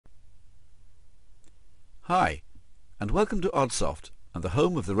Hi, and welcome to Oddsoft, and the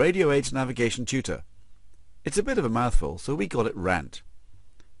home of the Radio Aids Navigation Tutor. It's a bit of a mouthful, so we call it RANT.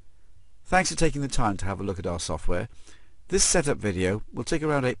 Thanks for taking the time to have a look at our software. This setup video will take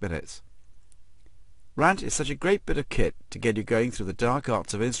around 8 minutes. RANT is such a great bit of kit to get you going through the dark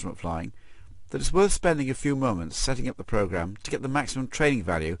arts of instrument flying that it's worth spending a few moments setting up the program to get the maximum training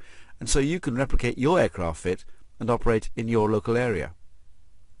value, and so you can replicate your aircraft fit and operate in your local area.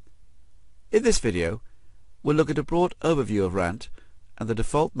 In this video, we'll look at a broad overview of RANT and the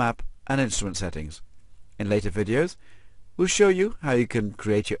default map and instrument settings. In later videos, we'll show you how you can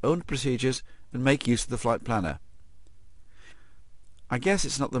create your own procedures and make use of the flight planner. I guess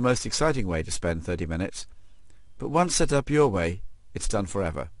it's not the most exciting way to spend 30 minutes, but once set up your way, it's done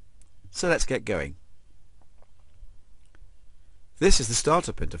forever. So let's get going. This is the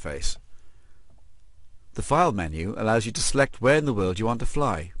startup interface. The File menu allows you to select where in the world you want to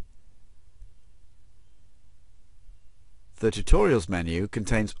fly. The Tutorials menu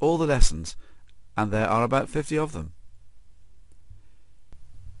contains all the lessons, and there are about 50 of them.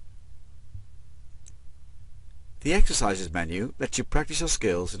 The Exercises menu lets you practice your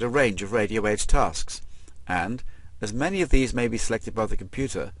skills at a range of radio aids tasks, and, as many of these may be selected by the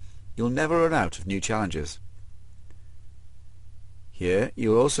computer, you'll never run out of new challenges. Here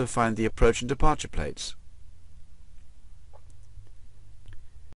you'll also find the approach and departure plates.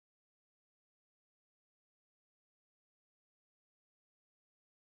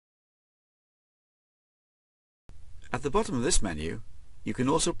 At the bottom of this menu, you can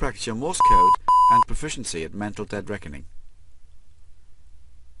also practice your Morse code and proficiency at mental dead reckoning.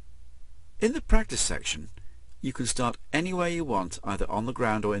 In the practice section, you can start anywhere you want, either on the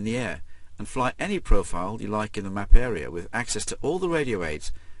ground or in the air, and fly any profile you like in the map area with access to all the radio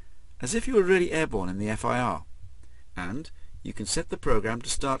aids, as if you were really airborne in the FIR. And you can set the program to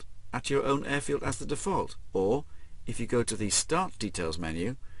start at your own airfield as the default, or if you go to the Start Details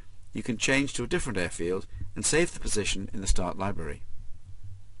menu, you can change to a different airfield and save the position in the Start library.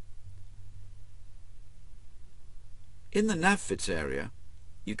 In the NavFits area,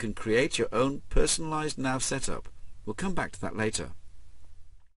 you can create your own personalized nav setup. We'll come back to that later.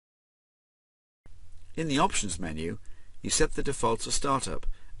 In the Options menu, you set the defaults for startup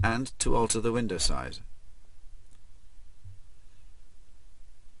and to alter the window size.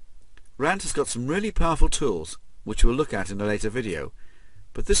 RANT has got some really powerful tools, which we'll look at in a later video,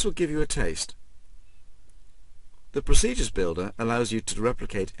 but this will give you a taste. The Procedures Builder allows you to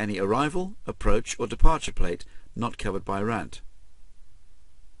replicate any arrival, approach or departure plate not covered by RANT.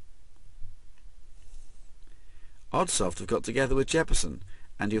 Oddsoft have got together with Jeppesen,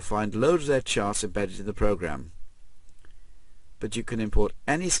 and you'll find loads of their charts embedded in the program. But you can import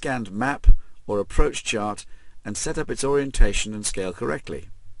any scanned map or approach chart and set up its orientation and scale correctly.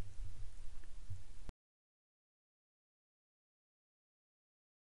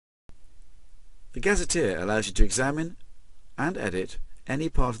 The Gazetteer allows you to examine and edit any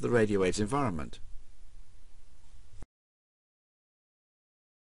part of the radio aids environment.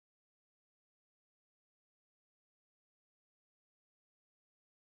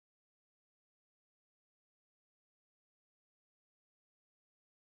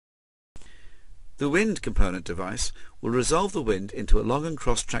 The Wind component device will resolve the wind into a long and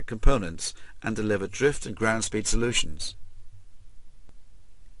cross-track components and deliver drift and ground speed solutions.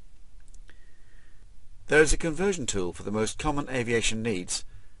 There is a conversion tool for the most common aviation needs,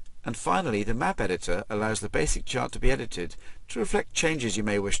 and finally the map editor allows the basic chart to be edited to reflect changes you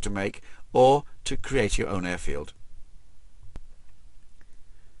may wish to make or to create your own airfield.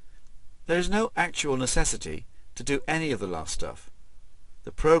 There is no actual necessity to do any of the last stuff.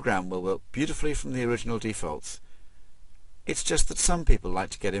 The program will work beautifully from the original defaults. It's just that some people like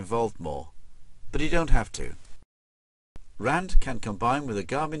to get involved more, but you don't have to. RANT can combine with a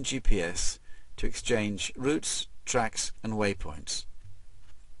Garmin GPS to exchange routes, tracks and waypoints.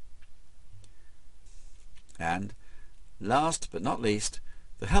 And, last but not least,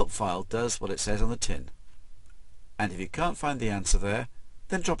 the help file does what it says on the tin. And if you can't find the answer there,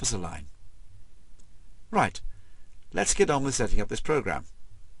 then drop us a line. Right, let's get on with setting up this program.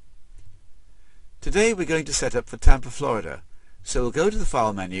 Today we're going to set up for Tampa, Florida, so we'll go to the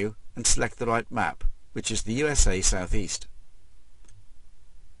File menu and select the right map, which is the USA Southeast.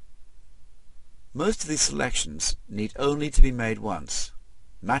 Most of these selections need only to be made once,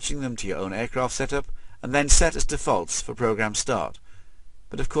 matching them to your own aircraft setup and then set as defaults for program start,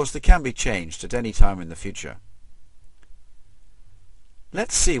 but of course they can be changed at any time in the future.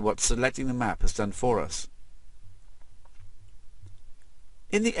 Let's see what selecting the map has done for us.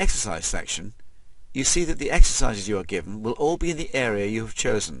 In the Exercise section, you see that the exercises you are given will all be in the area you have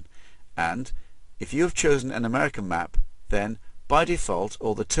chosen, and If you have chosen an American map, then by default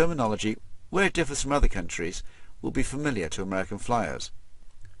all the terminology, where it differs from other countries, will be familiar to American flyers.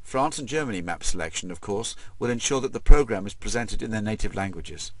 France and Germany map selection, of course, will ensure that the program is presented in their native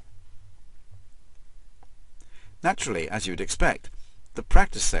languages. Naturally, as you would expect, the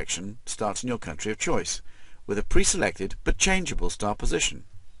practice section starts in your country of choice, with a pre-selected but changeable start position.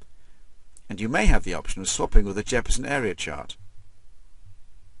 And you may have the option of swapping with a Jefferson area chart.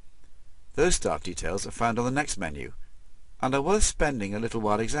 Those start details are found on the next menu, and are worth spending a little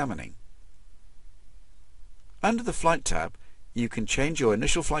while examining. Under the Flight tab, you can change your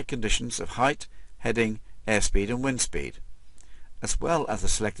initial flight conditions of height, heading, airspeed and wind speed, as well as the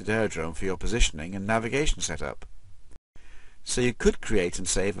selected aerodrome for your positioning and navigation setup. So you could create and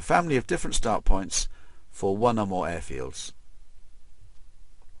save a family of different start points for one or more airfields.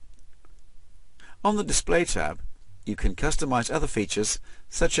 On the Display tab, you can customize other features,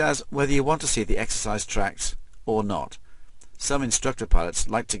 such as whether you want to see the exercise tracks or not. Some instructor pilots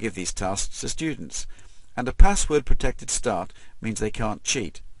like to give these tasks to students, and a password-protected start means they can't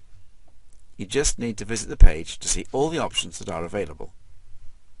cheat. You just need to visit the page to see all the options that are available.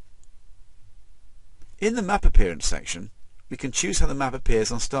 In the Map Appearance section, we can choose how the map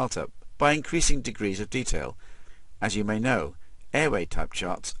appears on startup by increasing degrees of detail. As you may know, airway type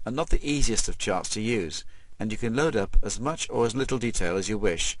charts are not the easiest of charts to use, and you can load up as much or as little detail as you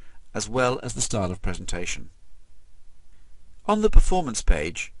wish, as well as the style of presentation. On the Performance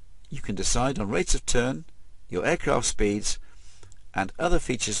page, you can decide on rates of turn, your aircraft speeds, and other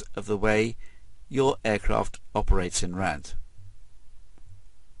features of the way your aircraft operates in RANT.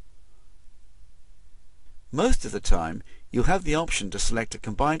 Most of the time, you'll have the option to select a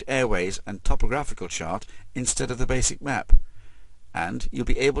combined airways and topographical chart instead of the basic map, and you'll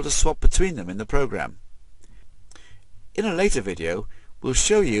be able to swap between them in the program. In a later video, we'll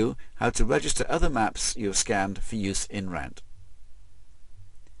show you how to register other maps you have scanned for use in RANT.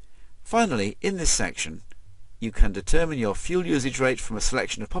 Finally, in this section, you can determine your fuel usage rate from a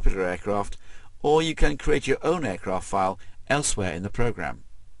selection of popular aircraft, or you can create your own aircraft file elsewhere in the program.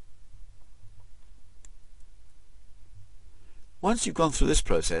 Once you've gone through this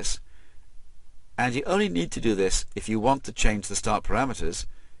process, and you only need to do this if you want to change the start parameters,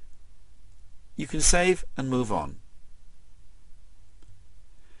 you can save and move on.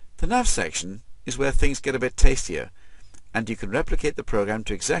 The nav section is where things get a bit tastier, and you can replicate the program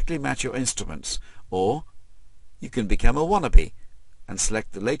to exactly match your instruments, or you can become a wannabe and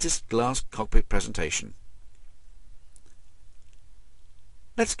select the latest glass cockpit presentation.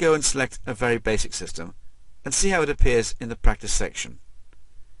 Let's go and select a very basic system and see how it appears in the practice section.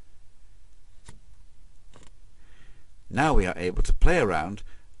 Now we are able to play around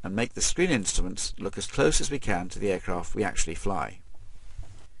and make the screen instruments look as close as we can to the aircraft we actually fly.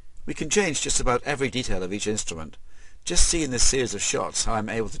 We can change just about every detail of each instrument. Just see in this series of shots how I'm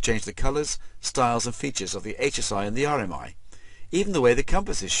able to change the colours, styles and features of the HSI and the RMI. Even the way the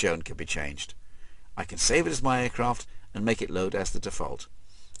compass is shown can be changed. I can save it as my aircraft and make it load as the default.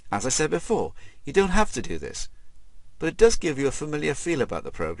 As I said before, you don't have to do this, but it does give you a familiar feel about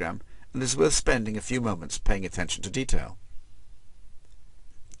the program and is worth spending a few moments paying attention to detail.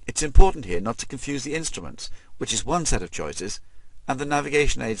 It's important here not to confuse the instruments, which is one set of choices, and the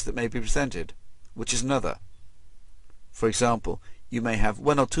navigation aids that may be presented, which is another. For example, you may have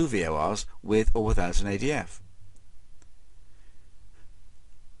one or two VORs with or without an ADF.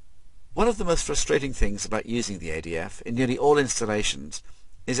 One of the most frustrating things about using the ADF in nearly all installations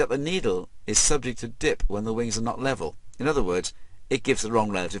is that the needle is subject to dip when the wings are not level. In other words, it gives the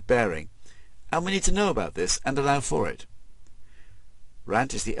wrong relative bearing, and we need to know about this and allow for it.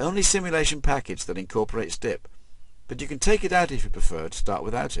 RANT is the only simulation package that incorporates dip, but you can take it out if you prefer to start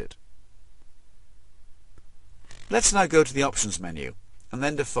without it. Let's now go to the Options menu, and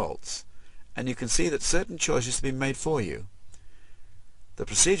then Defaults, and you can see that certain choices have been made for you. The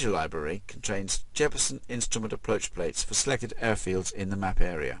Procedure library contains Jefferson instrument approach plates for selected airfields in the map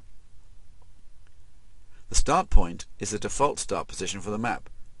area. The start point is the default start position for the map,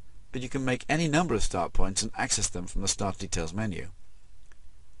 but you can make any number of start points and access them from the Start Details menu.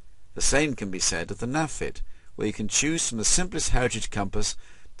 The same can be said of the nav fit, where you can choose from the simplest heritage compass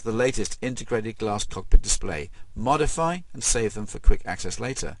to the latest integrated glass cockpit display, modify and save them for quick access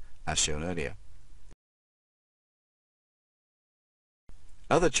later, as shown earlier.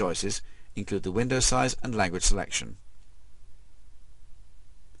 Other choices include the window size and language selection.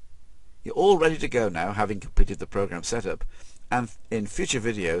 You're all ready to go now, having completed the program setup, and in future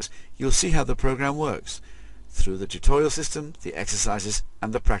videos you'll see how the program works through the tutorial system, the exercises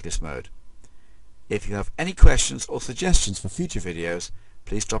and the practice mode. If you have any questions or suggestions for future videos,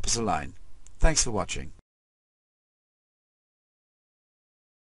 please drop us a line. Thanks for watching.